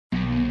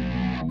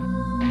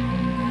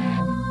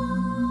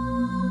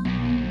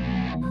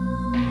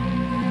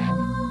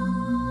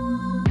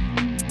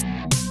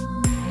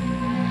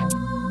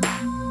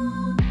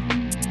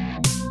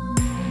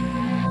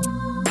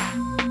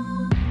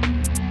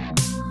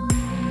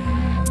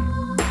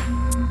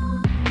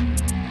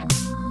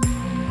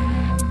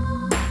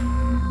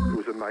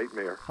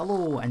nightmare.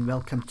 Hello and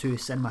welcome to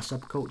Cinema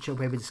Subculture,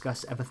 where we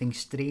discuss everything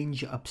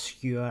strange,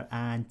 obscure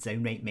and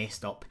downright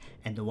messed up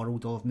in the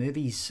world of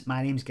movies.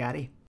 My name's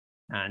Gary.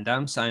 And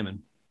I'm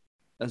Simon.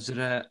 Is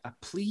there a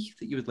plea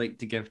that you would like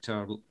to give to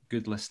our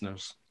good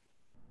listeners?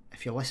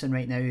 If you're listening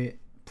right now,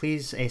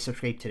 please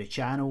subscribe to the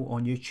channel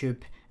on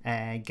YouTube,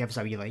 give us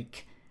a wee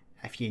like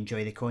if you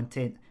enjoy the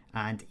content,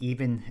 and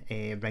even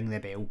ring the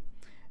bell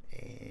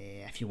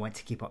if you want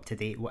to keep up to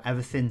date with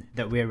everything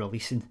that we're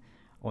releasing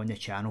on the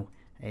channel.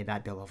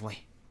 That'd be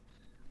lovely.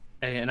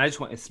 And I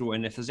just want to throw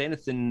in, if there's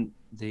anything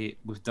that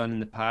we've done in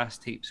the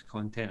past, types of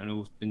content, I know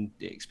we've been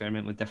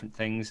experimenting with different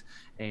things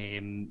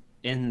in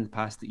the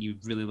past that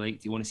you've really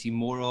liked, you want to see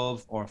more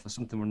of, or if there's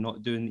something we're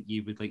not doing that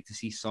you would like to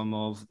see some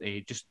of,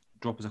 just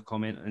drop us a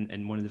comment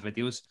in one of the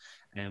videos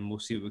and we'll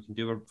see what we can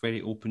do. We're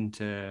very open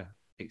to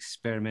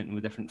experimenting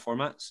with different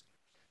formats.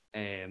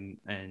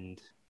 And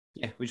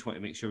yeah, we just want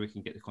to make sure we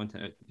can get the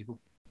content out to people.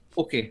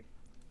 Okay,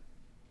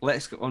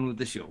 let's get on with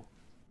the show.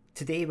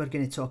 Today we're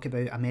going to talk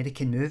about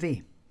American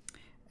Movie.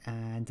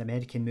 And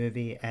American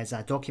Movie is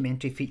a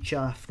documentary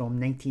feature from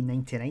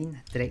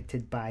 1999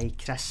 directed by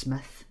Chris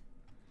Smith.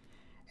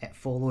 It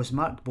follows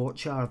Mark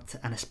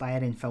Borchradt, an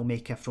aspiring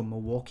filmmaker from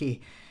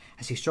Milwaukee,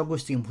 as he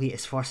struggles to complete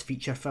his first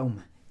feature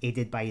film,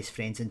 aided by his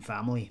friends and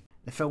family.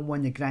 The film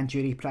won the Grand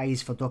Jury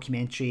Prize for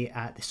documentary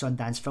at the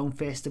Sundance Film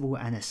Festival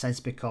and has since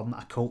become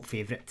a cult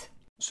favourite.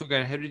 So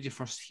Gary, how did you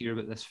first hear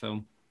about this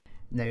film?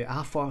 Now,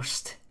 I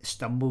first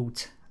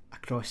stumbled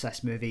across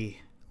this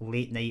movie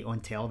late night on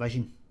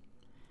television.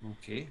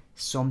 Okay.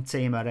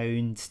 Sometime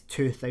around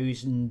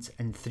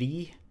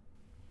 2003.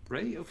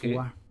 Right, okay.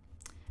 4.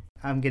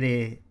 I'm going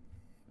to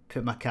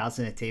put my cards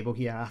on the table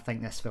here. I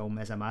think this film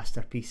is a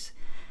masterpiece.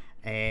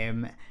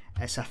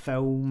 It's a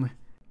film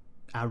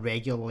I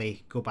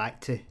regularly go back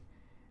to,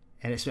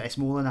 and it's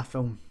more than a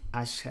film.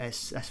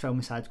 This film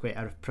has had quite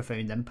a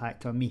profound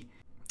impact on me,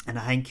 and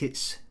I think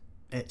its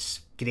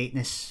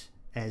greatness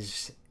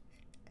is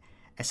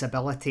its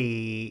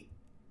ability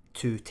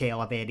to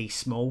tell a very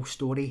small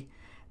story,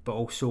 but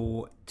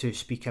also to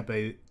speak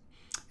about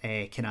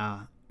kind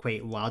of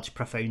quite large,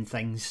 profound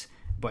things,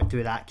 but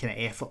do that kind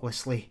of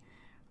effortlessly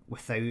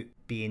without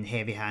being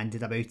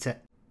heavy-handed about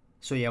it.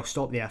 So yeah, I'll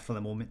stop there for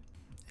the moment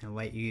and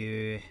let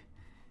you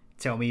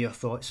tell me your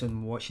thoughts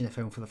on watching the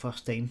film for the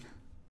first time.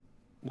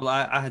 Well,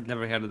 I had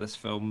never heard of this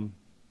film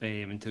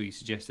until you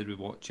suggested we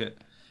watch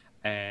it.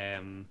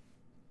 And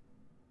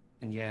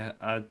yeah,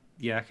 I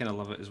kind of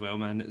love it as well,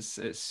 man.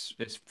 It's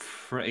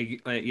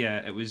pretty, like,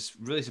 yeah, it was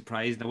really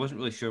surprising. I wasn't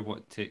really sure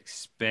what to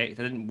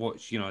expect. I didn't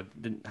watch,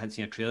 hadn't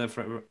seen a trailer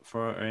for it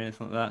or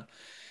anything like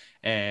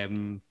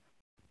that.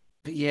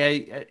 But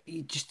yeah,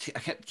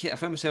 I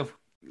found myself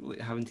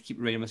having to keep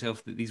reminding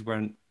myself that these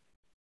weren't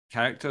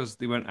characters,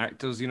 they weren't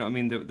actors. You know what I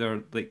mean?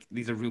 They're like,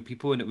 these are real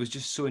people, and it was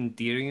just so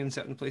endearing in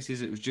certain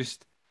places. It was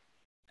just,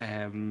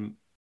 but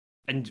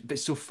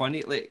it's so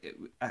funny. Like,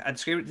 I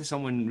described it to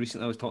someone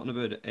recently. I was talking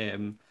about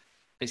it.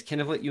 It's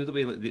kind of like, the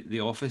way like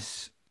the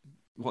Office,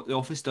 what the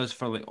Office does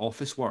for like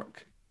office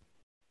work,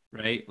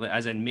 right? Like,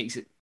 as in makes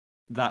it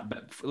that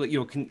bit, like,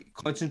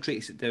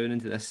 concentrates it down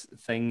into this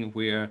thing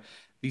where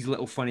these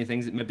little funny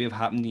things that maybe have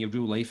happened in your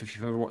real life if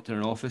you've ever worked in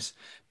an office,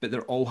 but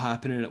they're all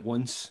happening at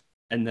once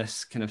in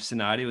this kind of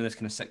scenario, in this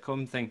kind of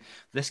sitcom thing.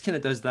 This kind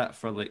of does that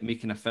for like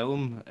making a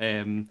film,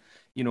 and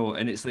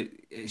it's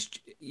like,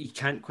 you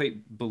can't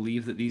quite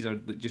believe that these are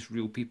just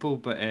real people,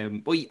 but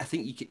well, I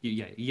think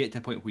you get to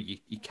a point where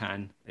you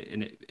can,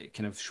 and it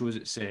kind of shows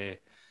its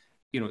it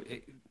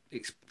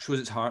shows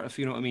its heart, if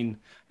you know what I mean,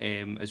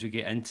 as we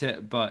get into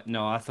it. But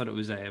no, I thought it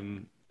was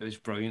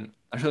brilliant.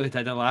 I really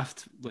did. I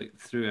laughed like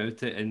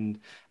throughout it, and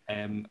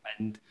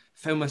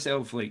found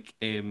myself like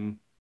going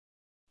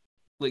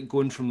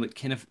from like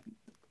kind of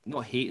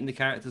not hating the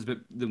characters, but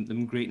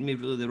them grating me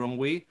really the wrong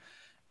way,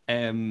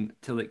 to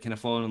like kind of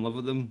falling in love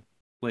with them,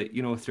 like,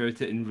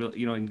 throughout it, and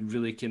really, and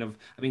really kind of,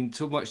 I mean,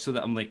 so much so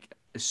that I'm like,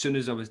 as soon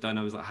as I was done,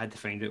 I was like, I had to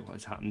find out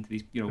what's happened to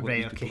these, what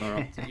right, these people are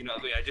up to. You know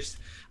what I mean?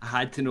 I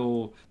had to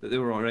know that they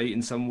were all right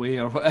in some way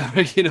or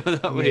whatever,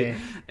 that way.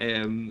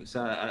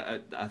 So I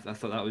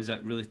thought that was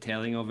really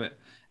telling of it.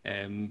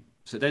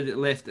 So it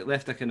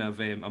left a kind of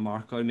a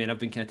mark on me, and I've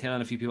been kind of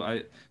telling a few people.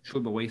 I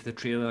showed my wife the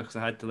trailer because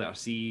I had to let her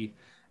see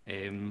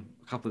a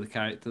couple of the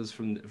characters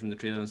from the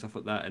trailer and stuff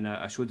like that, and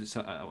I showed it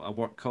to a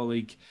work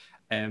colleague,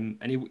 and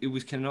he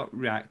was kind of not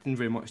reacting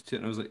very much to it,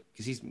 and I was like,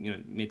 because he's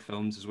made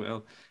films as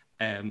well,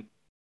 and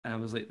I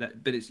was like,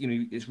 that, but it's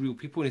it's real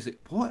people, and he's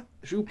like, what?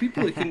 It's real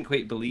people. He couldn't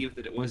quite believe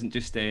that it wasn't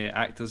just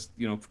actors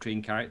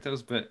portraying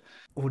characters. But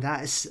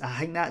I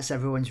think that's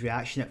everyone's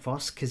reaction at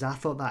first, because I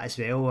thought that as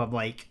well. I'm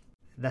like,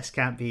 this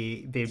can't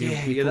be real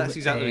people. Yeah, that's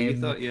exactly what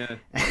you thought. Yeah.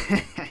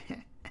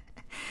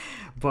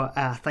 But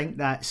I think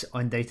that's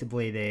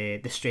undoubtedly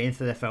the strength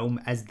of the film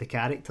is the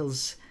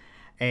characters,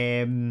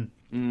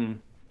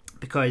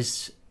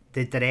 because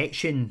the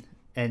direction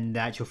and the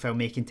actual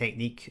filmmaking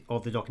technique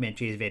of the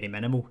documentary is very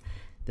minimal.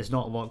 There's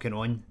not a lot going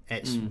on.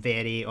 It's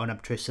very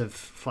unobtrusive,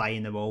 fly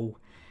in the wall,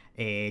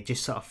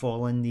 just sort of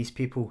following these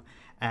people,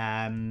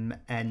 and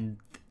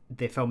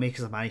the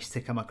filmmakers have managed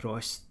to come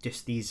across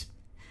just these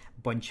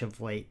bunch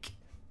of like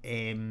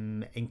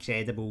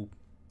incredible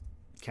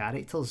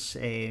characters.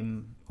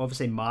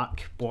 Obviously,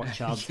 Mark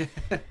Borchradt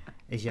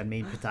is your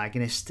main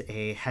protagonist.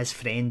 His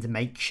friend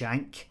Mike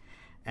Shank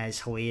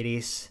is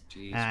hilarious.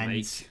 Jeez, and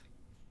Mike.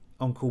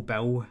 Uncle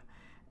Bill,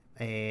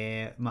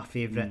 my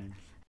favourite.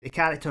 The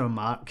character of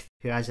Mark,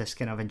 who has this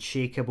kind of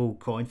unshakable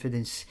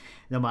confidence,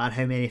 no matter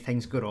how many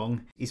things go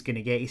wrong, he's going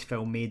to get his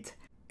film made.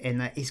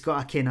 And he's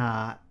got a kind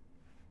of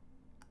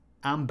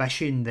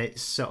ambition that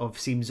sort of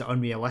seems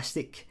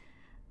unrealistic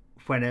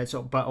when it's,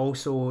 but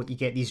also you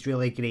get these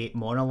really great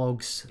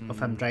monologues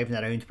of him driving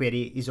around where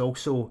he's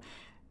also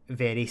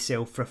very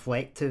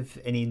self-reflective,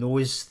 and he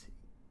knows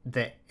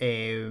that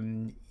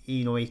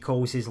he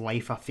calls his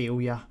life a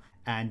failure,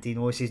 and he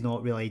knows he's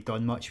not really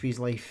done much with his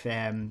life.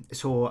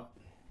 So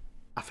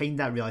I find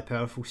that really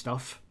powerful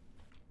stuff.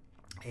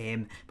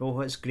 But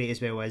what's great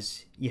as well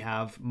is you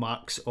have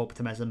Mark's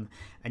optimism,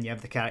 and you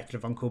have the character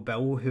of Uncle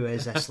Bill, who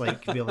is this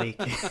like really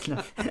kind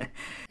of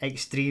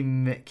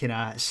extreme kind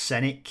of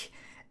cynic,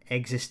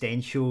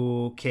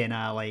 existential kind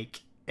of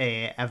like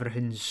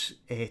everything's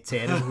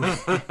terrible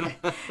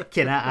kind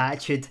of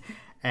attitude.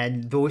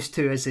 And those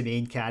two as the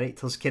main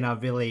characters kind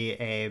of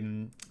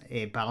really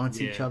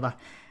balance each other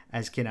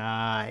as kind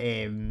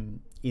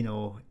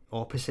of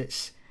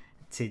opposites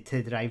to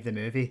drive the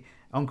movie.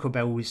 Uncle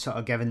Bill was sort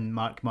of giving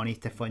Mark money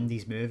to fund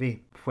his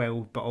movie,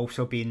 but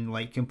also being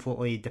like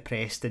completely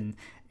depressed and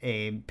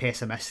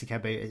pessimistic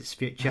about its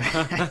future,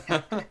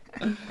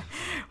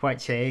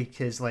 which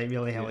is like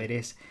really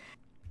hilarious.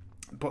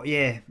 But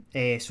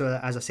so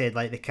as I said,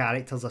 like the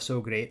characters are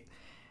so great,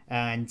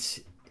 and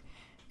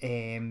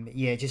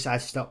it just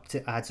adds up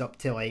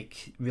to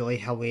like really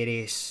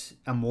hilarious,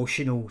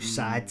 emotional,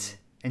 sad,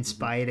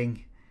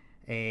 inspiring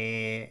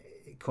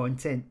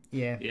content.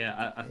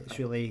 It's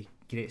really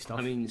great stuff.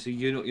 I mean, so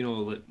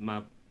like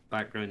my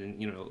background and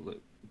like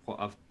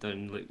what I've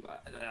done, like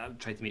I've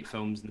tried to make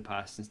films in the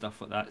past and stuff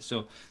like that.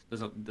 So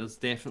there's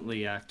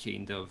definitely a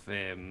kind of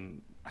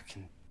I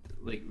can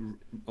like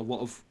a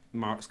lot of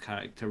Mark's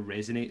character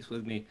resonates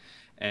with me,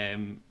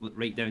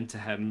 right down to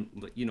him,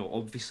 like,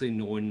 obviously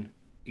knowing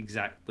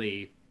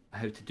exactly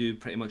how to do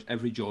pretty much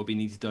every job he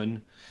needs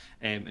done,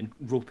 and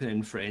roping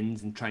in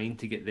friends and trying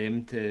to get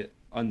them to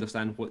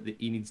understand what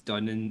he needs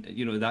done, and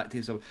that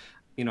type of.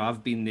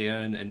 I've been there,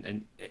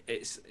 and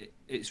it's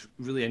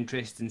really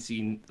interesting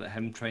seeing that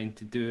him trying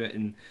to do it,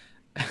 and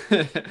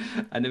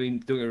and I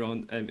mean, don't get me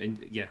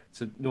wrong,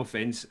 so no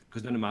offense,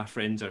 because none of my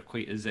friends are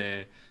quite as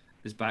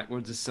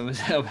backwards as some of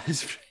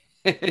his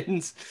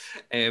friends,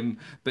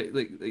 but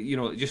like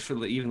just for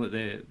like even like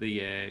the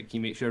can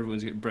you make sure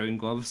everyone's got brown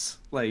gloves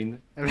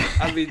line.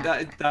 I mean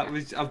that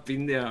was, I've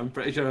been there, I'm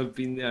pretty sure I've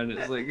been there, and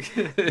it's like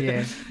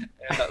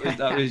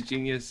that was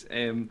genius.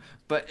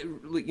 But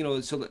like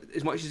so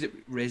as much as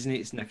it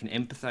resonates and I can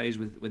empathize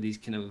with his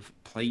kind of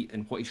plight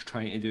and what he's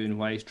trying to do and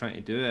why he's trying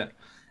to do it,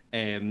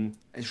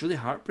 it's really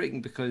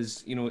heartbreaking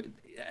because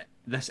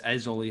this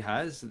is all he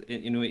has.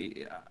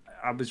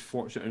 I was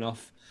fortunate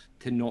enough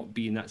to not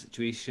be in that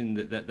situation,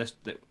 that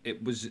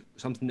it was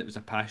something that was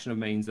a passion of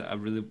mine that I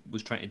really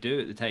was trying to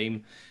do at the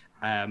time,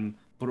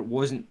 but it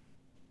wasn't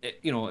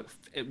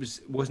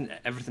wasn't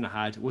everything I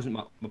had. It wasn't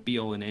my be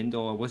all and end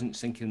all. I wasn't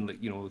sinking like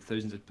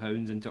thousands of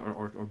pounds into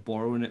or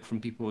borrowing it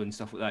from people and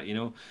stuff like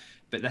that,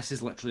 but this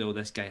is literally all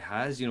this guy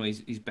has.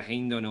 He's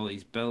behind on all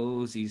these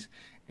bills. He's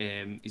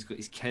got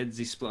his kids,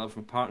 he's split up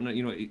from a partner,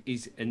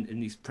 he's and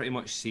he's pretty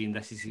much saying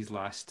this is his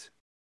last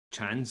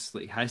chance.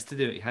 Like, he has to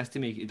do it, he has to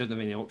make it, he doesn't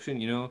have any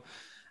option,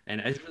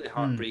 and it's really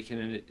heartbreaking,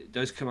 and it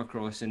does come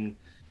across in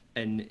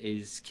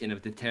his kind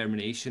of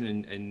determination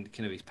and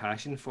kind of his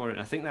passion for it.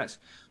 And I think that's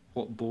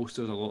what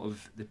bolsters a lot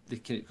of the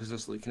because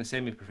there's like kind of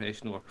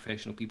semi-professional or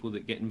professional people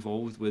that get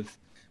involved with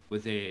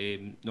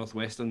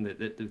Northwestern,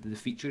 the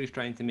feature he's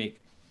trying to make,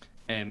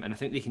 and I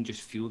think they can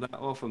just feel that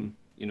off him,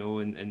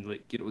 and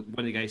like one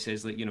of the guys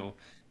says, like,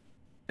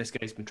 this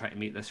guy's been trying to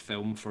make this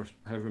film for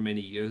however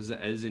many years it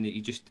is, and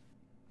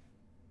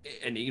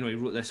he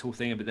wrote this whole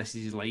thing about this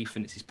is his life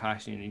and it's his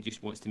passion, and he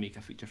just wants to make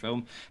a feature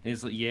film. And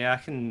he's like,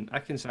 I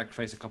can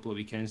sacrifice a couple of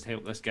weekends to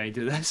help this guy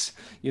do this.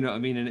 You know what I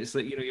mean? And it's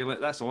like, you're like,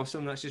 that's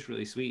awesome. That's just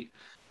really sweet.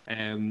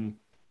 We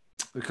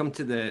come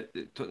to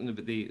we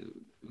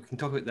can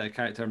talk about the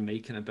character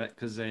Mike in a bit,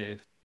 because I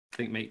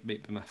think Mike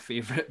might be my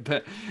favourite.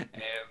 But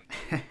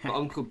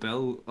Uncle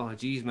Bill, oh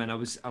geez, man, I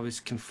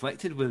was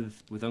conflicted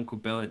with Uncle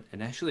Bill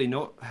initially,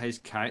 not his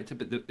character,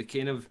 but the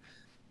kind of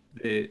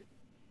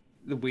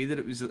the way that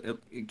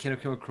it kind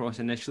of came across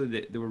initially,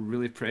 that they were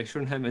really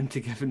pressuring him into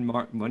giving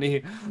Mark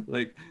money,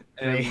 like,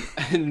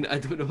 and I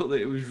don't know,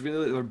 like, it was really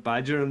like they were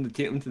badgering him to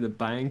take him to the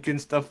bank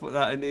and stuff like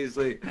that, and he's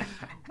like,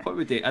 "What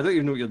would they? I don't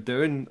even know what you're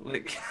doing."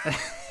 Like,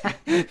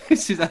 he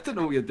says, "I don't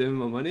know what you're doing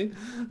with my money."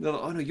 And they're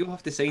like, "Oh no, you'll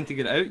have to sign to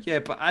get it out." Yeah,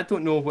 but I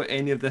don't know what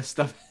any of this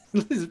stuff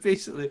is,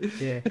 basically.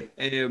 Yeah.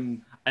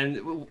 And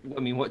I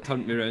mean, what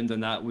turned me around on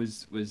that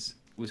was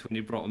when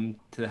he brought him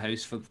to the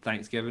house for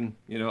Thanksgiving.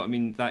 I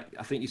mean, that,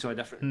 I think you saw a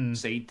different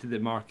side to the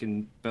Mark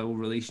and Bill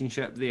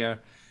relationship there,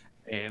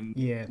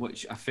 Yeah.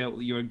 which I felt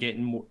you were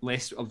getting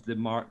less of the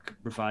Mark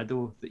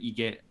bravado that you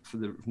get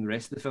from the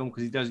rest of the film,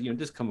 because he does,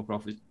 does come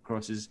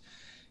across as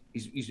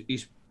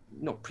he's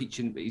not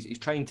preaching, but he's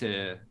trying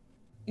to,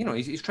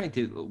 he's trying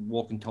to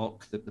walk and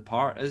talk the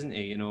part, isn't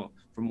he?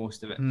 For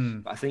most of it.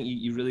 But I think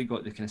you really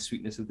got the kind of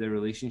sweetness of their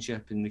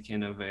relationship, and the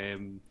kind of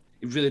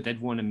he really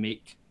did want to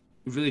make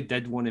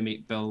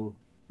Bill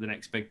the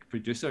next big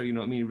producer. You know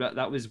what I mean?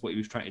 That was what he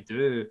was trying to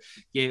do.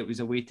 Yeah, it was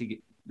a way to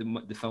get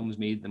the films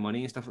made, the money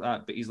and stuff like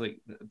that. But he's like,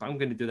 but I'm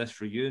going to do this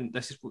for you, and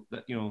this is what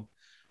that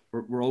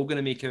we're all going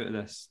to make out of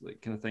this,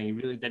 like, kind of thing. He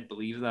really did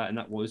believe that, and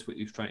that was what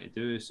he was trying to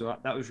do. So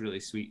that was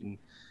really sweet, and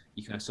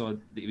you kind of saw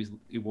that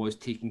he was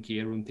taking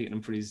care of him, taking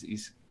him for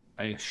his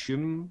I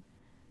assume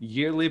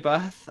yearly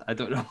bath. I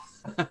don't know.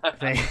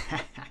 Right.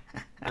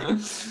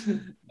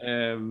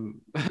 And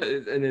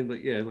then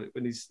like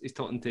when he's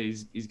talking to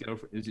his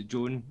girlfriend, is it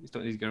Joan? He's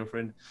talking to his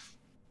girlfriend.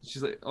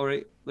 She's like, all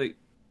right, like,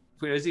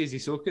 where is he? Is he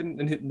soaking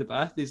in the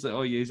bath? He's like,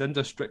 oh yeah, he's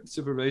under strict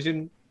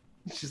supervision.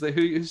 She's like,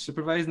 who's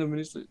supervising him? And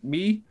he's like,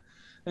 me.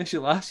 And she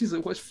laughs. She's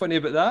like, what's funny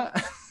about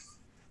that?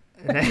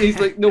 And he's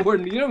like, nowhere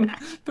near him.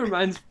 Poor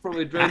man's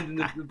probably drowned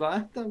in the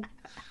bathtub.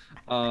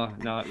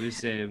 No, it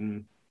was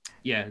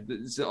yeah.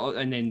 So,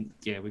 and then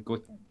we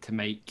go to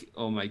Mike.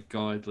 Oh my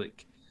god,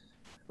 like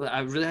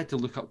I really had to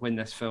look up when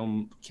this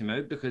film came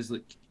out, because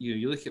like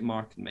you look at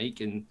Mark and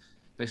Mike, and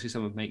especially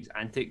some of Mike's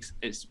antics,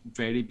 it's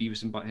very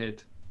Beavis and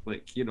Butthead.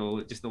 Like,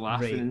 just the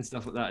laughing and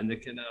stuff like that, and the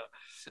kind of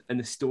and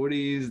the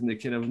stories, and the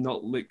kind of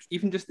not like,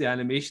 even just the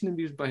animation in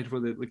Beavis and Butthead,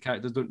 where the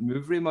characters don't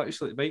move very much.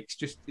 Like Mike's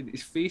just,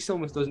 his face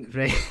almost doesn't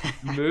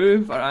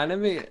move or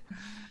animate.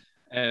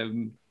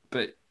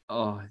 But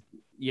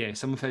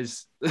some of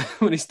his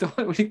when he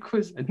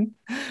goes in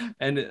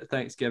and at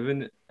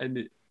Thanksgiving,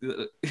 and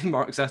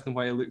Mark's asking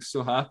why he looks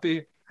so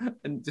happy,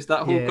 and just that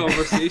whole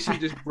conversation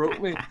just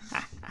broke me.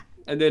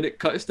 And then it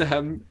cuts to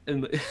him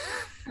in the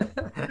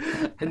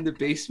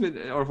basement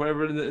or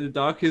whatever, in the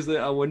dark. He's like,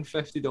 I won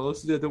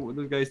 $50 today. I don't want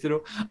those guys to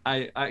know.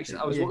 I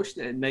was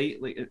watching it at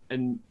night, like,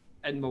 and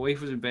my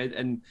wife was in bed,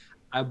 and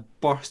I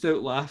burst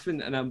out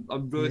laughing, and I'm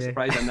really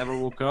surprised I never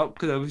woke her up,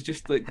 because I was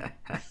just like,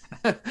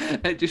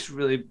 it just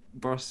really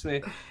burst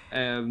me.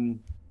 And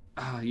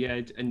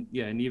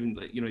even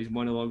like, his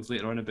monologues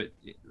later on about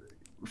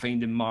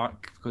finding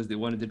Mark because they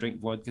wanted to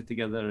drink vodka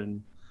together,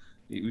 and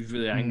he was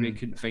really angry he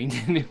couldn't find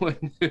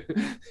anyone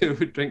who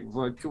would drink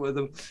vodka with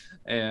him.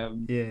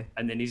 And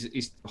then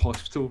his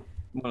hospital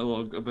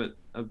monologue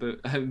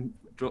about him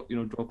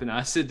dropping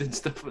acid and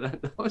stuff like that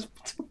in the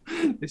hospital.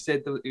 They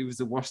said that he was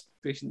the worst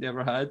patient they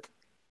ever had.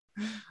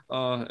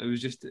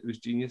 It was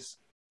genius.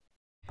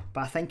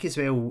 But I think as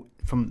well,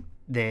 from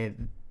the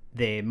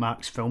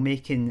Mark's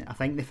filmmaking, I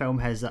think the film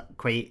has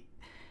quite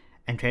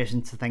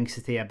interesting things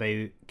to say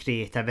about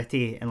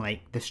creativity and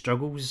like the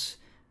struggles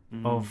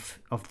of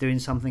doing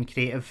something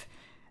creative.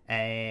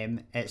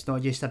 It's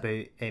not just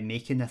about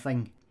making a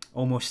thing.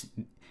 Almost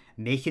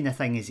making a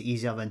thing is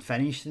easier than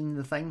finishing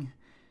the thing,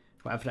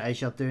 whatever it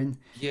is you're doing.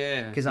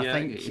 Yeah, because I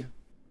think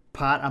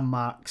part of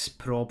Mark's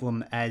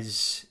problem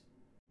is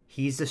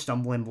he's the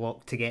stumbling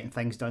block to getting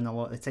things done a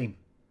lot of the time.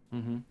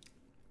 Mm-hmm.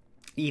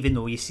 Even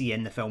though you see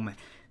in the film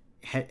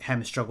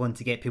him struggling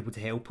to get people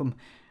to help him,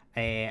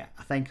 I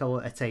think a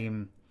lot of the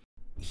time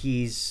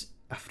he's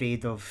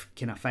afraid of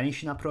kind of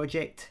finishing a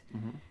project,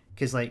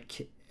 because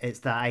like it's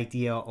the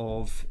idea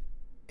of,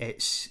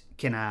 it's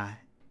kind of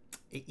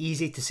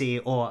easy to say,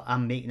 oh,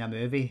 I'm making a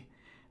movie,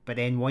 but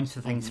then once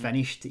the thing's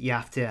finished, you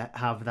have to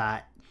have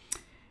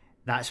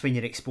that's when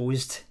you're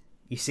exposed.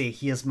 You say,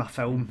 here's my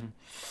film,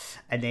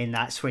 and then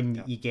that's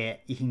when you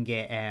can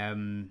get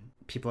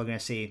people are going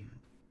to say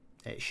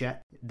it's shit,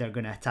 they're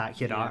going to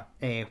attack your art,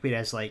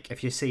 whereas like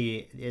if you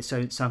say it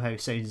somehow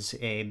sounds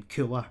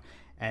cooler,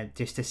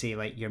 just to say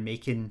like you're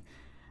making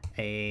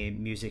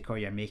music, or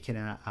you're making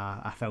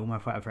a film or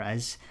whatever it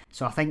is.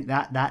 So I think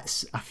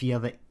that's a fear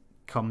that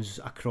comes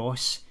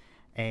across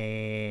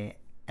in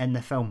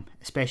the film,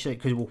 especially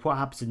because what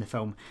happens in the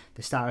film,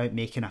 they start out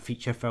making a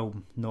feature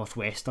film,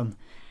 Northwestern,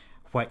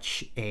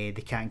 which they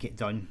can't get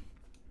done,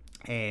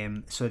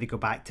 so they go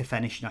back to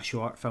finishing a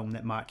short film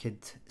that Mark had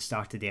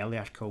started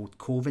earlier called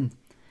Coven.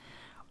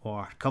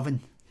 That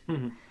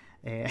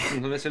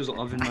sounds like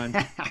Oven Man.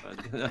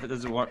 That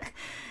doesn't work.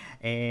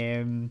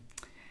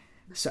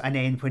 So, and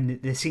then when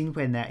the scene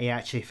when he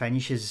actually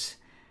finishes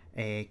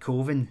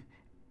Coven,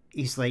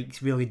 he's like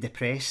really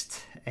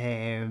depressed,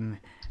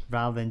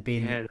 rather than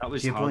being that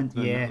was jubilant.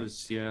 Hard, that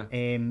was,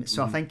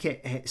 so I think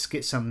it's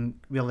got some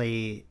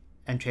really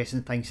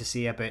interesting things to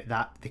say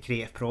about the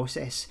creative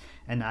process,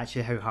 and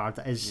actually how hard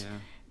it is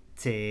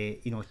to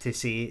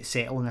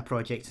settle on a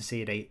project and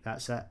say, right,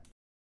 that's it.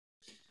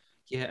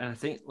 Yeah, and I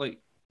think like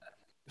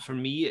for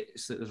me,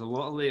 it's that there's a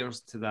lot of layers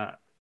to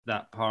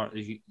that part.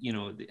 Is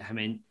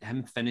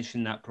him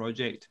finishing that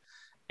project,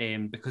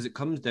 because it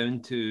comes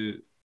down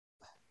to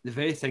the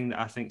very thing that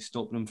I think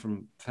stopped him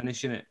from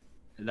finishing it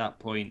at that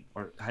point,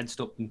 or had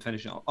stopped him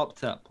finishing it up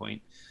to that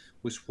point,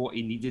 was what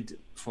he needed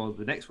for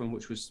the next one,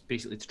 which was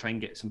basically to try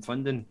and get some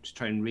funding, to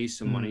try and raise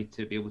some money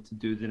to be able to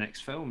do the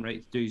next film,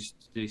 right? To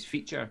do his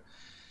feature.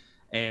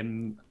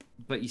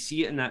 But you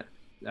see it in that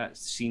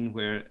scene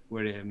where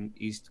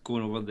he's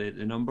going over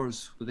the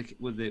numbers with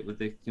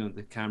the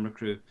the camera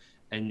crew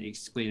and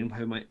explaining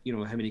how much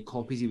how many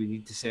copies he would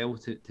need to sell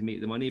to make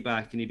the money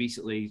back, and he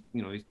basically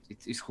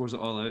he scores it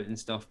all out and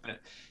stuff. But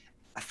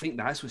I think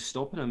that's what's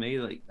stopping him.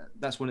 Like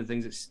that's one of the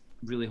things that's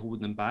really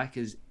holding him back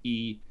is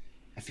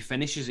if he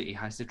finishes it, he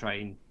has to try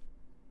and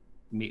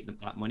make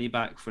that money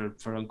back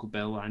for Uncle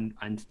Bill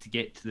and to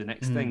get to the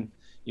next thing.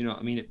 You know what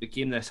I mean? It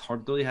became this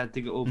hurdle he had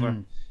to get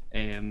over.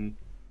 And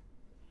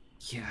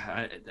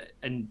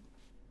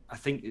I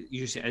think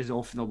usually it is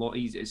often a lot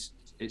easier.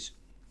 It's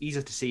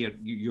easier to say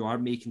you are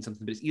making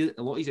something, but it's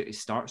a lot easier to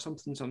start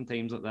something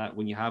sometimes like that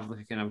when you have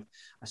like a kind of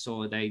a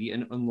solid idea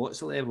and on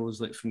lots of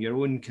levels, like from your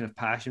own kind of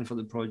passion for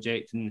the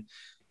project, and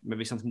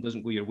maybe something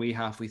doesn't go your way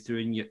halfway through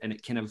and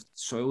it kind of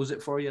soils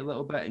it for you a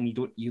little bit and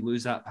you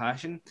lose that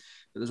passion.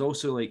 But there's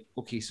also like,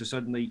 okay, so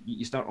suddenly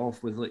you start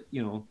off with like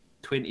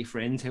 20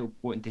 friends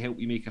wanting to help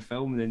you make a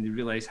film, and then you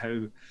realize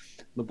how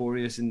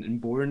laborious and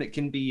boring it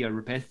can be or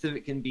repetitive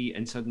it can be,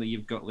 and suddenly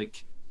you've got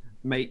like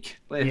Mike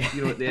left,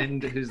 at the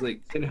end, who's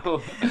like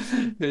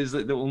who's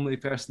like the only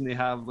person they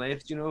have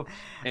left,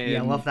 I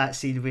love that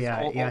scene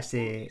where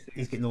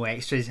he's got no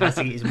extras, he has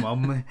to get his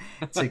mum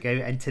to go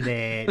out into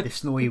the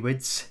snowy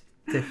woods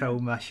to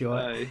film a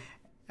shot.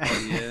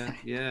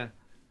 Yeah.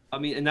 I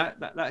mean, and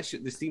that's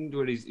the scene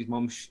where his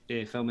mum's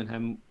filming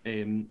him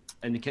in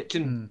the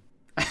kitchen.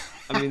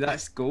 I mean,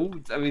 that's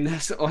gold. I mean,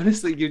 that's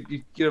honestly,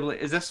 you're like,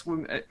 is this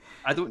one?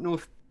 I don't know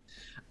if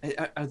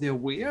are they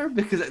aware,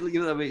 because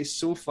it's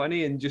so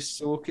funny and just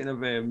so kind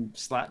of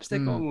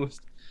slapstick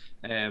almost.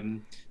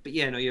 But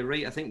yeah, no, you're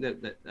right. I think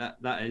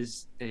that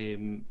is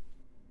kind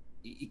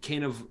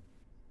of,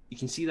 you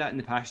can see that in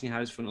the passion he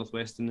has for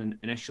Northwestern. And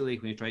initially,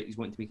 when he's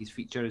wanting to make his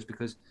feature, is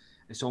because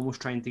it's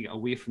almost trying to get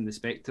away from the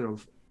spectre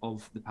of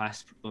the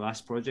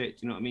last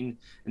project. You know what I mean?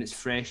 And it's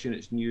fresh and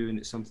it's new and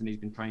it's something he's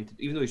been trying to,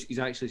 even though he's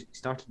actually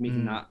started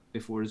making that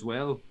before as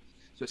well.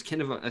 So it's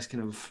kind of this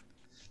kind of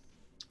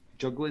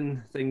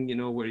juggling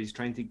thing, where he's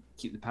trying to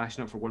keep the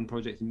passion up for one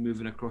project and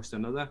moving across to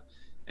another.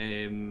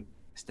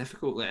 It's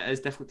difficult. It is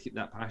difficult to keep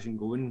that passion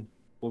going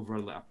over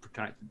like a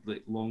protracted,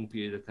 like long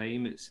period of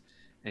time. It's,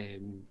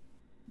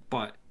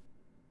 but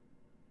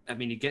I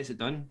mean, he gets it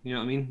done. You know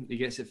what I mean? He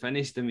gets it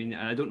finished. I mean,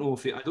 I don't know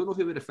if he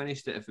would have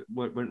finished it if it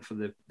weren't for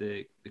the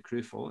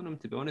crew following him.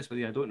 To be honest with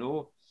you, I don't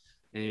know,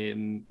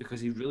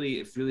 because it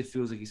really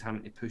feels like he's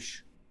having to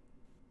push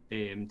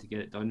to get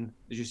it done.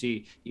 As you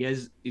say, he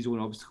has his own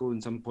obstacle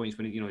in some points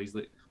when he's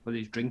like, whether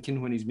he's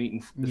drinking when he's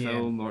making the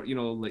film, or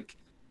like,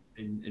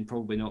 and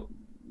probably not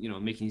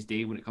making his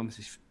day when it comes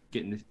to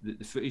getting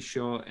the footage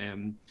shot.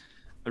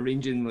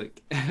 Arranging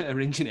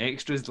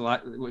extras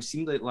what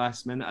seemed like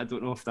last minute. I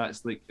don't know if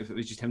that's like, if it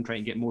was just him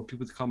trying to get more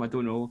people to come, I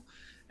don't know.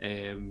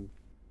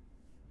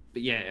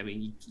 But yeah, I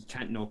mean, you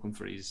can't knock him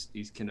for his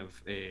kind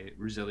of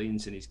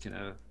resilience and his kind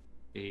of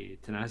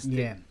tenacity.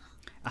 Yeah,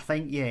 I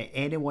think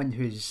anyone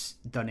who's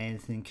done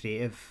anything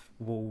creative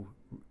will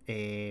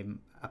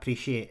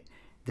appreciate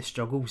the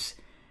struggles,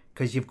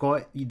 because you've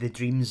got the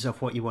dreams of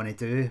what you want to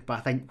do, but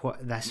I think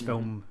what this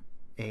film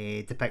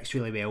depicts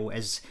really well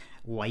is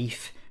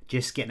life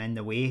just getting in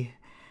the way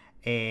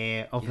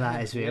of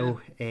that as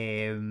well.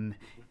 You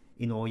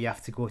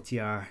have to go to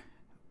your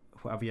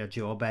whatever your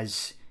job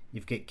is.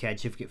 You've got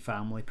kids, you've got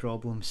family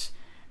problems.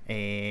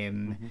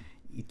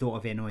 You don't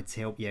have anyone to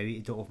help you out.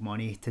 You don't have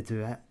money to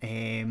do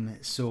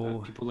it. So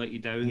people let you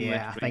down.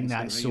 Yeah, I think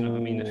that's so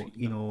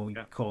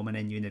common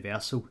and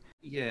universal.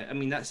 Yeah, I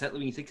mean that's it.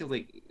 When you think of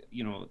like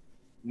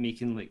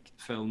making like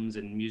films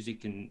and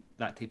music and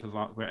that type of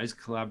art where it is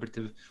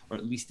collaborative, or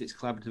at least it's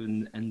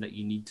collaborative in that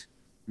you need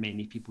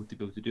many people to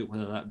be able to do it,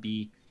 whether that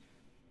be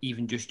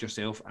even just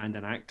yourself and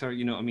an actor,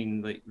 you know what I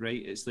mean? Like,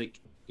 right, it's like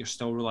you're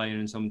still relying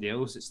on somebody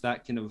else. It's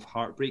that kind of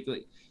heartbreak.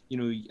 Like,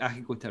 I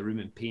could go to a room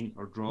and paint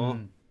or draw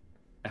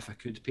if I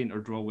could paint or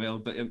draw well,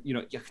 but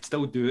I could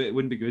still do it. It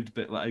wouldn't be good,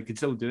 but like I could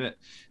still do it.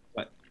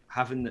 But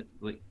having that,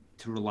 like,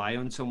 to rely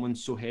on someone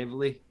so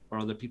heavily or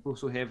other people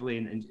so heavily,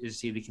 and as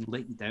say they can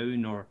let you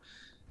down or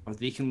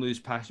they can lose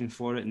passion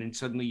for it, and then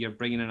suddenly you're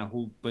bringing in a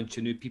whole bunch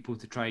of new people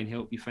to try and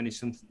help you finish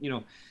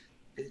something.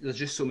 There's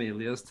just so many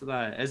layers to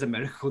that. It is a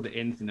miracle that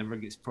anything ever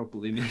gets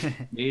properly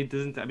made,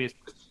 doesn't it? I mean,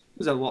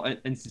 there's a lot of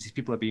instances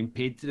people are being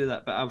paid to do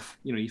that, but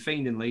you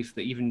find in life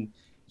that even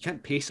you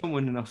can't pay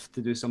someone enough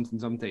to do something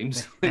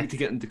sometimes, like to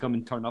get them to come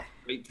and turn up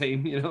at the right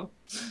time,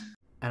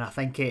 And I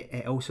think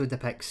it also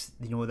depicts,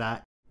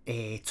 that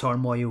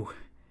turmoil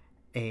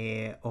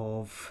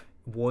of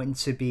wanting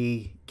to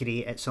be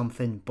great at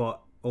something, but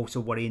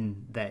also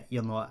worrying that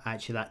you're not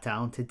actually that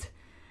talented.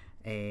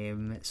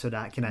 So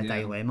that kind of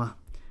dilemma,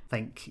 I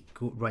think,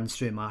 runs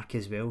through Mark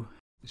as well.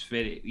 It's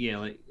very,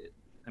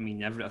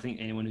 I think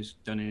anyone who's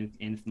done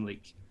anything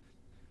like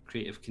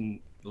creative can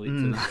relate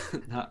to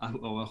that. I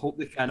hope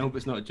they can. I hope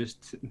it's not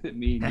just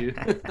me and you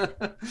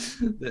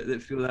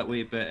that feel that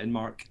way. But and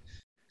Mark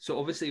So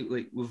obviously,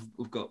 like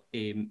we've got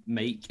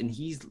Mike, and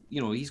he's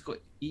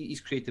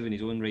creative in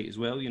his own right as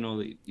well. You know,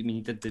 like, I mean,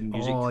 he did the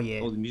music, Oh yeah.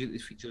 all the music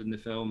that's featured in the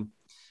film,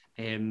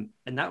 and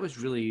that was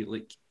really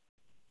like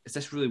it's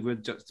this really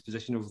weird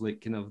juxtaposition of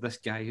like kind of this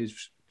guy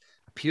who's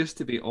appears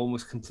to be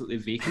almost completely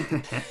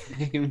vacant at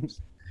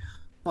times,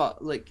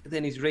 but like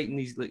then he's writing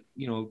these like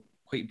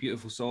quite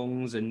beautiful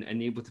songs and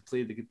able to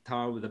play the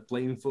guitar with a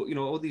blindfold,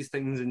 all these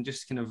things, and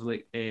just kind of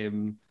like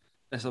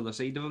this other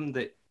side of him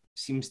that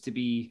seems to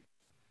be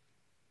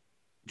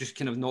just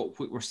kind of not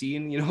what we're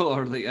seeing,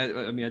 or like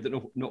I mean I don't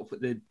know, not what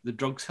the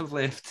drugs have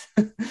left.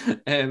 You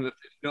know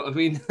what I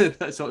mean?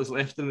 That's what's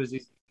left him is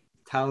his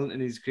talent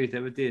and his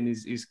creativity and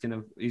his kind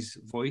of his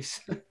voice.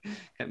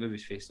 Can't move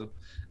his face though.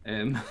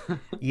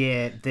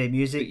 Yeah, the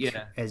music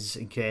yeah, is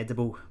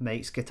incredible.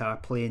 Mike's guitar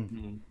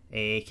playing,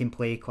 he can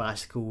play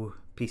classical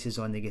pieces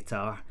on the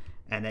guitar,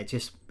 and it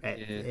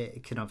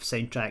kind of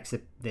soundtracks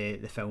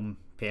the film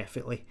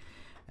perfectly.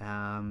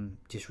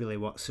 Just really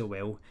works so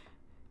well.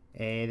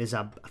 There's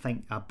I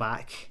think a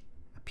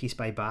piece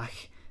by Bach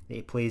that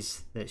he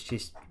plays that's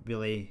just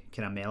really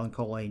kind of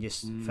melancholy and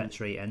just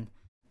fits right in.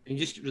 And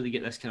you just really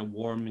get this kind of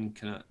warm and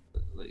kind of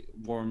like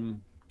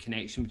warm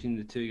connection between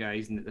the two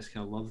guys, and this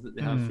kind of love that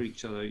they have for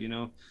each other.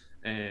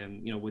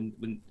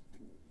 When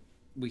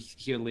we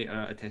hear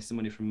later a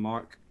testimony from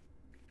Mark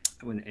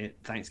when at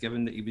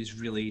Thanksgiving that he was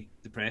really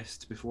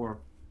depressed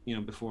before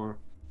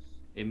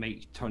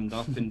Mike turned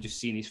up, and just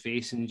seeing his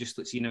face and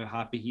just seeing how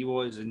happy he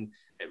was, and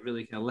it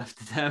really kind of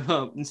lifted him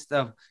up and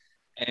stuff.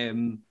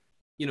 There's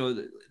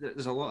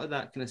a lot of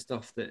that kind of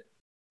stuff that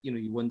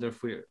you wonder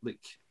if we're like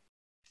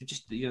they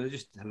just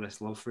have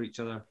this love for each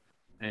other,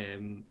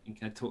 and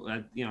kind of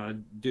totally, I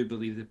do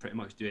believe they pretty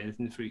much do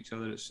anything for each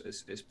other.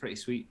 It's pretty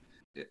sweet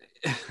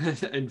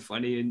and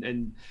funny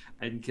and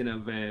kind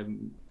of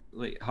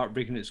like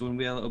heartbreaking its own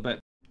way a little bit.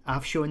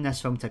 I've shown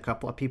this film to a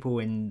couple of people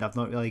and they've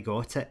not really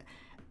got it,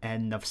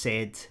 and they've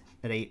said,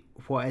 right,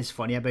 what is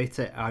funny about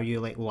it? Are you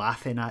like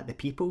laughing at the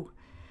people?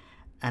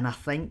 And I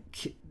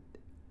think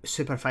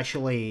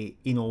superficially,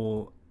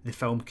 the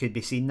film could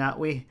be seen that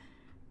way,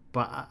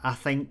 but I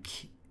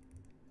think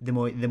the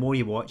more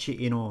you watch it,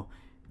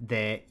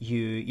 that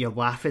you're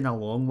laughing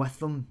along with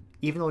them,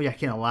 even though you're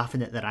kind of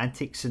laughing at their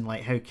antics and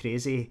like how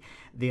crazy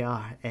they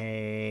are.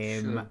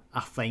 Sure. I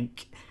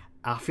think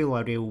I feel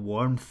a real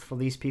warmth for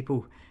these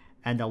people,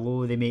 and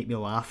although they make me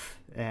laugh,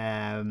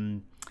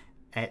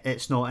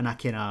 it's not in a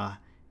kind of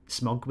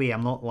smug way.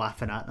 I'm not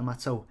laughing at them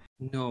at all.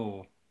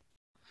 No,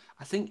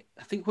 I think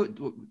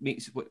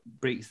what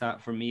breaks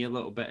that for me a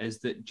little bit is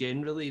that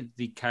generally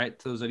the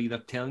characters are either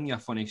telling you a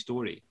funny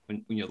story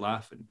when you're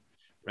laughing,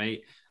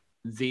 right?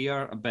 They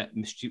are a bit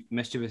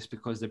mischievous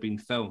because they're being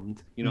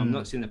filmed. I'm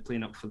not saying they're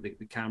playing up for the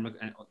camera,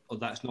 or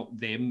that's not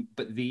them,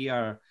 but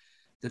they're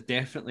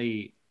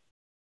definitely,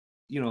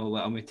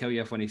 like, I'm going to tell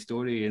you a funny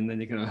story, and then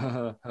they're going to,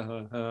 ha,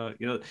 ha, ha,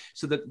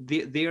 so that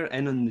they're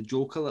in on the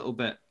joke a little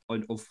bit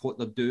of what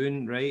they're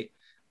doing, right?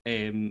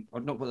 Or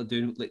not what they're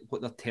doing, like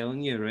what they're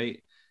telling you,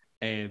 right?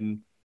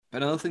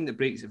 But another thing that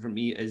breaks it for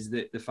me is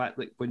the fact,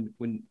 like when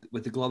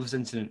with the gloves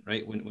incident,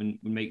 right? When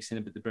Mike's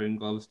saying about the brown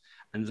gloves,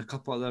 and there's a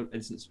couple other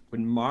instances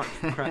when Mark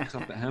cracks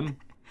up at him,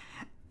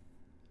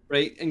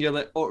 right? And you're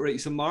like, oh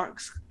right, so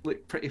Mark's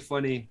like pretty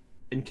funny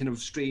and kind of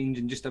strange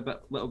and just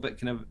little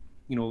bit kind of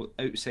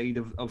outside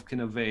of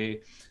kind of the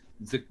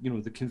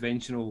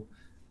conventional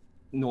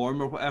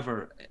norm or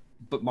whatever.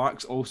 But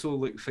Mark's also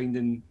like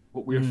finding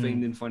what we're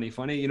finding funny.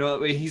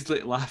 That way he's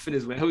like laughing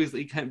as well. He's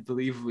like, he can't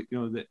believe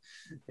that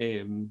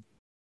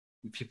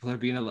people are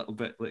being a little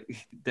bit like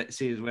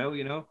ditzy as well.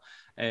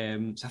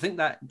 So I think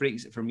that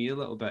breaks it for me a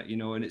little bit.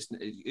 And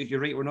you're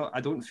right.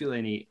 I don't feel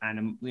any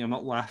I'm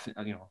not laughing.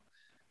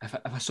 If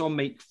I saw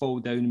Mike fall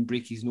down and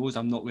break his nose,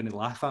 I'm not going to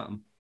laugh at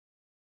him.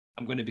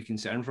 I'm going to be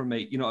concerned for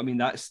Mike. I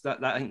mean, I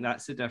think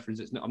that's the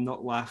difference. I'm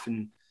not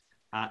laughing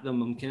at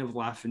them. I'm kind of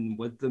laughing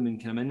with them and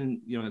kind of in,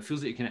 and it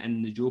feels like you're kind of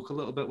in the joke a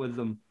little bit with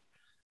them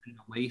and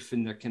their life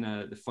and their kind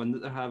of the fun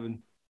that they're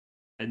having,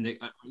 and they,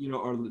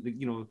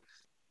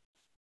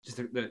 just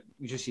you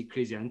just see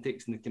crazy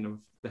antics and the kind of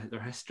their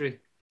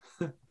history.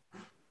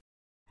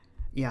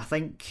 Yeah, I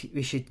think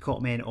we should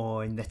comment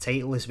on the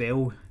title as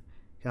well.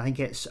 I think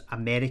it's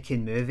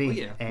American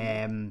movie. Oh,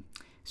 yeah.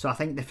 So I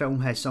think the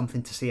film has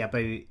something to say about,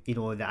 the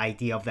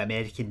idea of the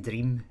American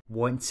dream.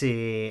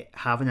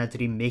 Having a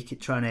dream,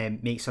 trying to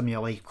make some of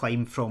your life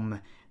climb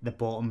from the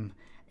bottom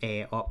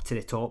up to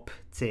the top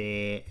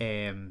to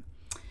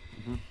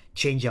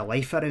change your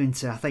life around.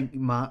 So I think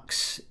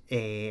Mark's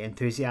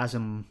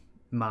enthusiasm,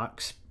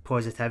 Mark's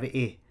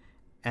positivity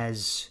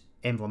is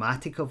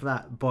emblematic of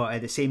that. But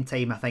at the same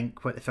time, I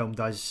think what the film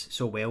does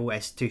so well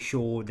is to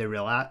show the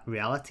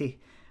reality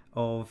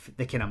of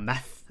the kind of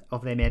myth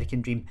of the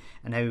American dream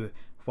and how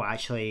what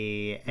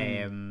actually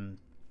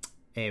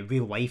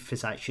real life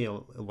is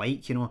actually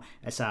like.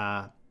 It's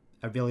a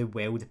really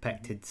well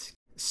depicted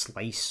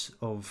slice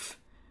of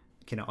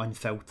kind of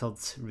unfiltered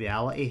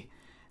reality.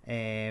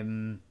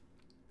 But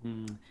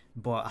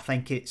I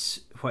think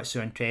what's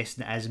so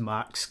interesting is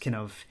Mark's kind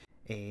of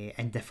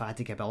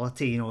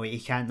indefatigability. You know, he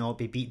can't not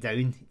be beat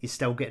down. He's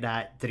still got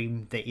that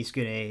dream that he's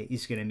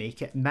gonna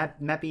make it.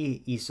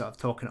 Maybe he's sort of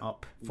talking it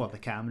up for the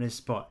cameras,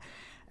 but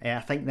I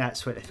think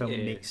that's what the film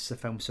makes the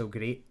film so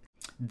great.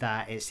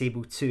 That it's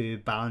able to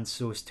balance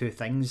those two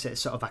things.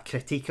 It's sort of a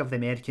critique of the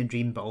American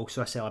dream, but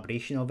also a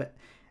celebration of it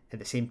at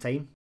the same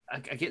time. I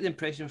get the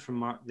impression from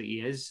Mark that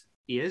he is.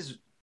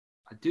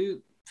 I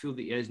do feel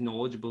that he is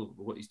knowledgeable of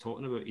what he's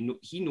talking about.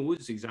 He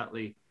knows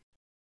exactly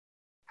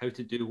how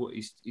to do what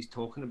he's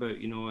talking about,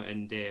 you know,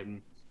 and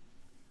you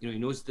know, he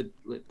knows the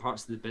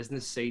parts of the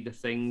business side of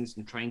things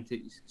and trying to.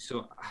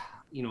 So,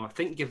 you know, I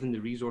think given the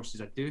resources,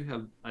 I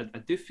do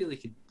feel he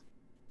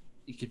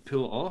could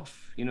pull it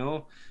off, you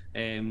know,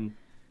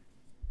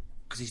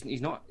 because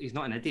he's not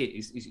an idiot.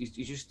 He's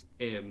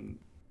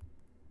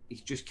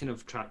just kind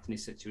of trapped in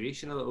his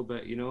situation a little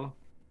bit, you know.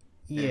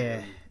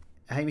 Yeah.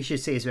 I think we should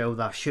say as well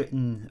they're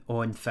shooting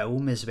on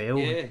film as well.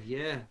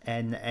 Yeah.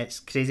 And it's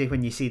crazy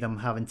when you see them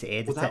having to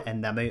edit it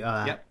and the amount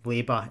of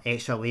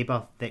extra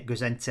labour that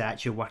goes into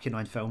actually working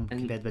on film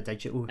compared with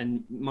digital.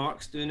 And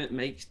Mark's doing it,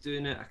 Mike's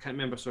doing it. I can't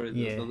remember,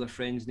 the other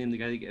friend's name, the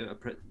guy that got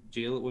out of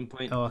jail at one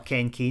point. Oh,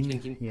 Ken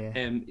Keane. Yeah.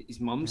 His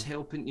mum's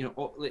helping, you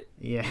know.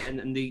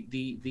 And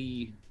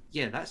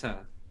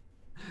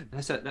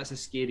that's a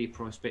scary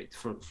prospect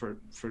for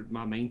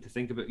my mind to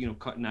think about, you know,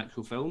 cutting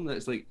actual film.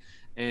 That's like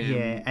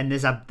and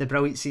there's the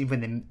brilliant scene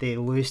when they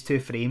lose 2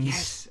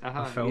 frames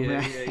of film.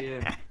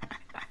 Yeah.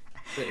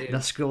 But, they're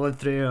scrolling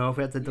through,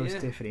 where did those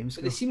 2 frames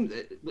go? They seem,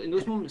 in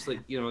those moments,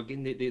 like, you know,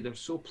 again, they're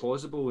so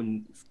plausible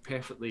and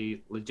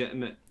perfectly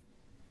legitimate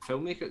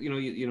filmmaker,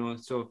 you know,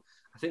 so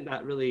I think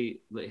that really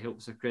like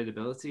helps their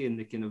credibility and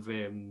the kind of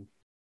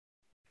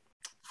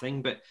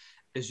thing. But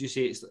as you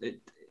say,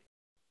 it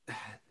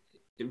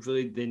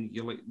really, then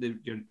you're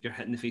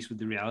hitting the face with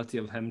the reality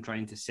of him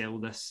trying to sell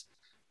this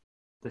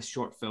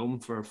short film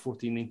for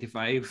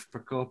 $14.95 per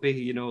copy.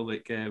 You know,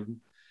 like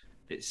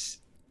it's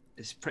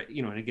pretty,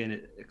 you know. And again,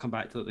 it come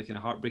back to the kind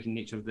of heartbreaking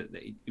nature of that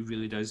he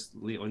really does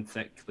lay it on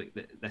thick. Like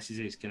this is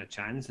his kind of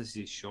chance. This is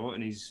his shot,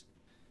 and he's.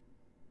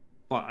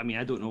 But I mean,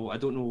 I don't know.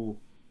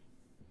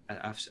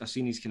 I've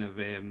seen his kind of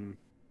you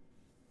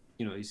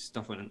know, his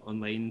stuff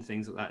online,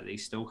 things like that.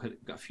 He's still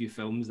got a few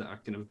films that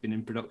are kind of been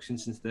in production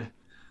since the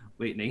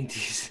late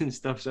 90s and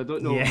stuff, so I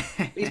don't know.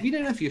 He's been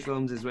in a few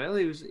films as well.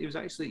 He was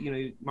actually, you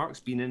know, Mark's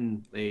been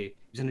in he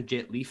was in a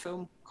Jet Li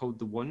film called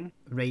The One,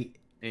 right?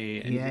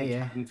 And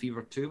Cabin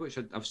Fever 2, which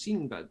I've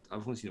seen, but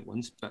I've only seen it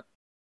once. But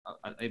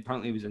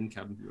apparently he was in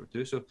Cabin Fever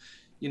 2, so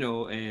you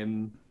know,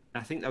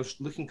 I think I was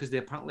looking because they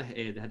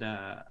apparently they had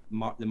the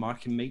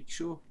Mark and Mike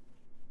show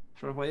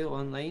for a while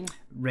online,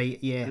 right?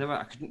 Yeah,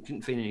 I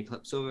couldn't find any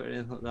clips of it or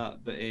anything like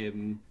that, but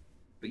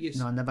yes,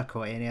 no, I never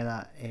caught any of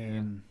that.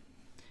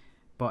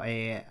 But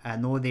I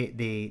know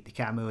they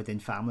cameoed in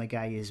Family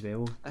Guy as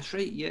well. That's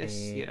right,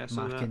 yes.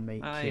 Mark and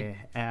Mike.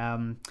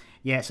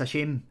 Yeah, it's a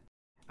shame.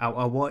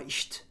 I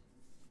watched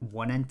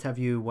one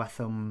interview with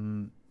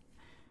him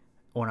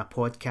on a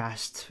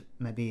podcast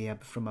maybe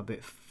from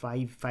about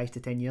 5 to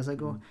 10 years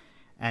ago,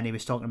 and he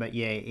was talking about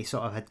he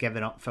sort of had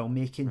given up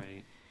filmmaking,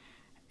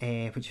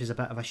 which was a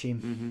bit of a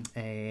shame.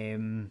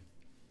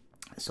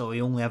 So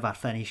he only ever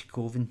finished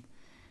Coven,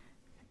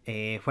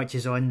 which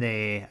is on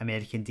the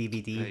American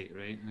DVD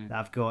that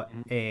I've got,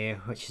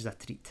 which is a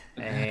treat.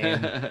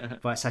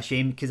 But it's a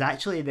shame because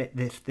actually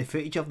the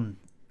footage of them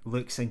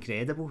looks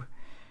incredible.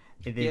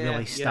 They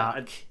really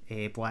stark,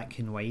 black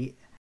and white.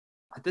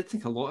 I did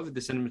think a lot of the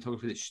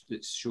cinematography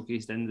that's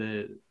showcased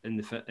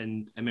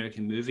in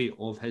American movie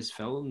of his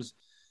films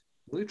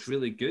looked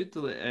really good.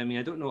 I mean,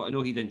 I don't know. I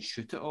know he didn't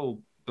shoot it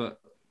all, but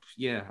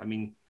yeah, I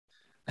mean.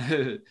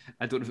 I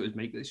don't know if it was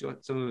Mike that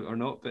shot some of it or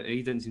not, but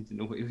he didn't seem to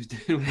know what he was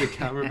doing with the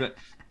camera. But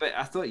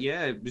I thought,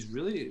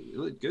 it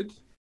looked good.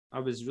 I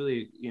was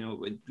really,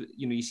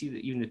 you see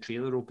that even the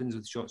trailer opens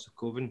with shots of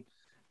Coven,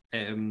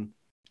 and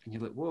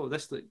you're like, whoa,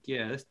 this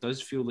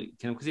does feel like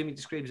kind of, because he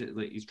describes it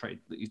like he's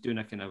doing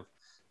a kind of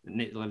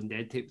Night of the Living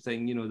Dead type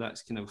thing. You know,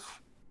 that's kind of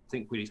I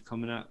think where he's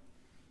coming at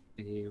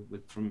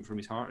from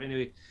his heart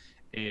anyway.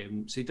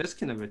 So he does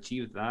kind of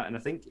achieve that, and I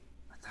think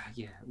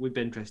we'd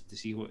be interested to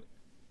see what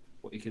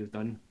he could have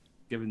done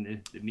given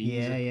the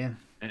means.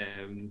 But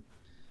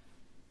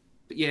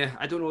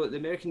I don't know, the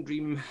American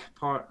Dream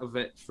part of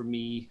it for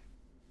me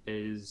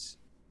is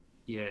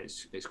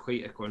it's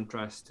quite a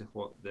contrast to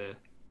what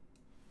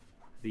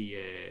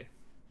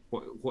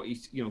what you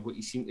see.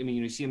 I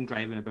mean, you see him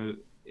driving about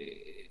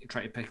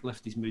trying to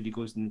lift his mood. He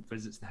goes and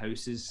visits the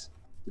houses,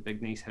 the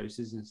big nice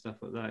houses and stuff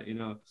like that, you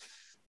know.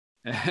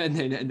 And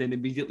then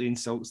immediately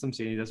insults them,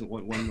 saying he doesn't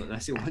want one like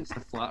this. He wants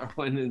the flatter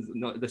one, and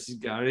not this is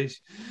garage.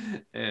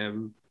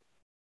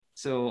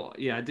 So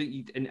I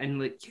do, and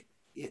like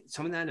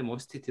some of the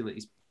animosity to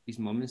like his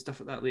mum and stuff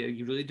like that. Later,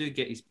 you really do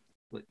get his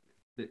like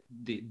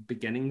the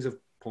beginnings of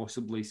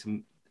possibly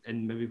some,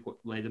 and maybe what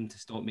led him to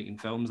stop making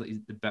films. Like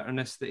the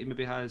bitterness that he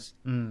maybe has.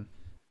 You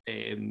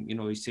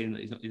know, he's saying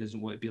that he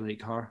doesn't want to be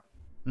like her.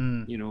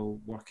 You know,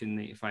 working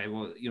 9 to 5,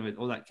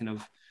 all that kind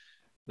of.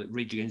 like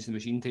Rage Against the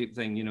Machine type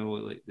thing, you know,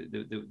 like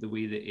the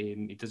way that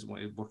he doesn't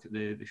want to work at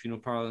the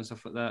funeral parlor and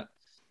stuff like that.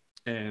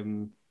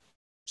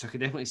 So I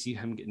could definitely see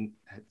him getting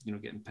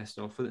pissed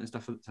off with it and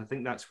stuff. So I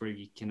think that's where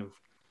you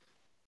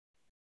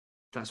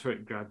that's where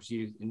it grabs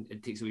you and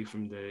it takes away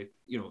from the,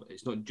 you know,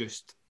 it's not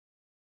just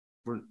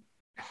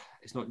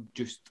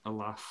a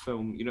laugh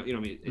film, you know what I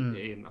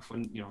mean?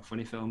 A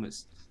funny film.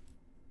 It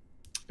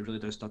really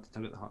does start to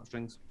tug at the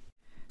heartstrings.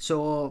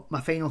 So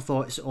my final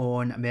thoughts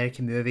on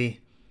American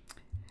Movie.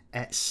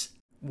 It's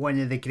one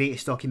of the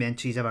greatest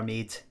documentaries ever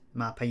made, in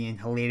my opinion.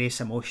 Hilarious,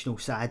 emotional,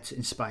 sad,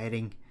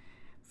 inspiring.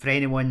 For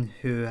anyone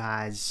who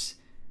has,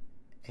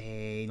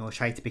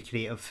 tried to be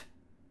creative,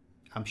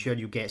 I'm sure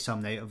you'll get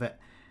something out of it.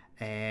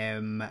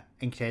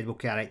 Incredible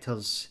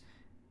characters.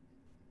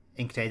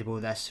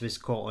 Incredible. This was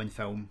caught on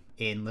film.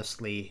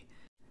 Endlessly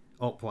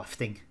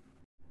uplifting.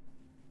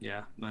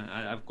 Yeah, man,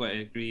 I've got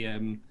to agree.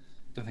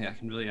 Don't think I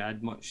can really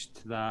add much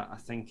to that. I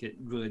think it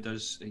really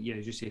does. Yeah,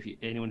 as you say, if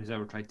anyone who's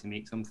ever tried to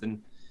make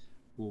something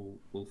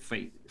will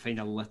find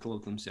a little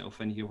of themselves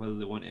in here, whether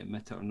they want to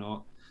admit it or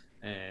not.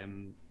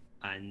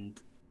 And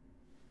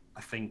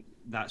I think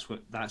that's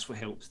what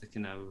helps the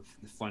kind of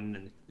the fun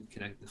and the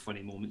kind of the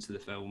funny moments of the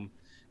film,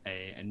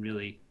 and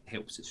really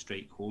helps it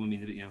strike home. I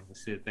mean, you know,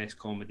 it's the best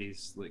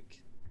comedies.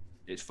 Like,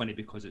 it's funny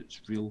because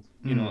it's real.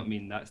 You know what I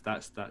mean? That's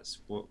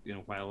what, you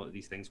know, why a lot of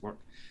these things work.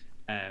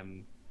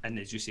 And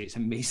as you say, it's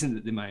amazing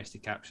that they managed to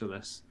capture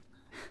this,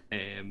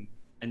 and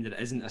that it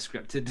isn't a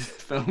scripted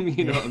film.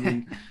 You know what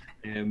I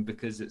mean?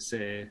 Because it's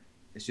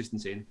just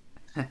insane.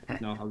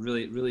 No, I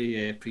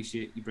really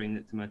appreciate you bringing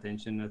it to my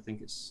attention. I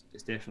think it's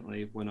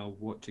definitely one I'll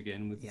watch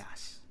again with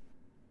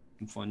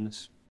some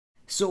funness.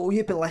 So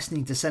you've been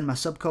listening to Cinema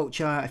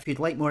Subculture. If you'd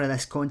like more of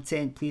this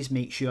content, please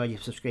make sure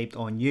you've subscribed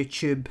on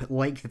YouTube,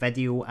 like the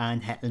video,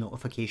 and hit the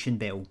notification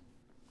bell.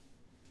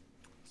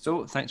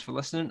 So thanks for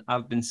listening.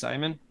 I've been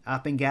Simon.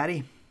 I've been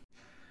Gary.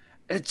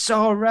 It's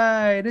all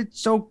right.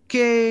 It's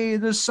okay.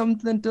 There's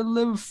something to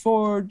live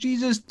for.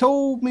 Jesus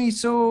told me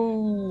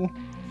so.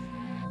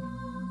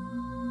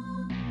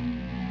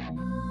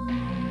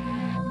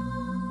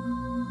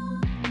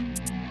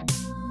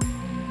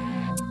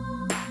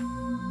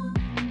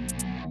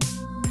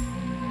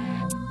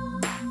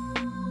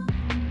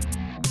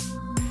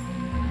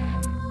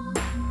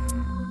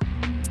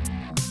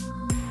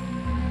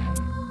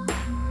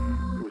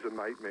 It was a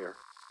nightmare.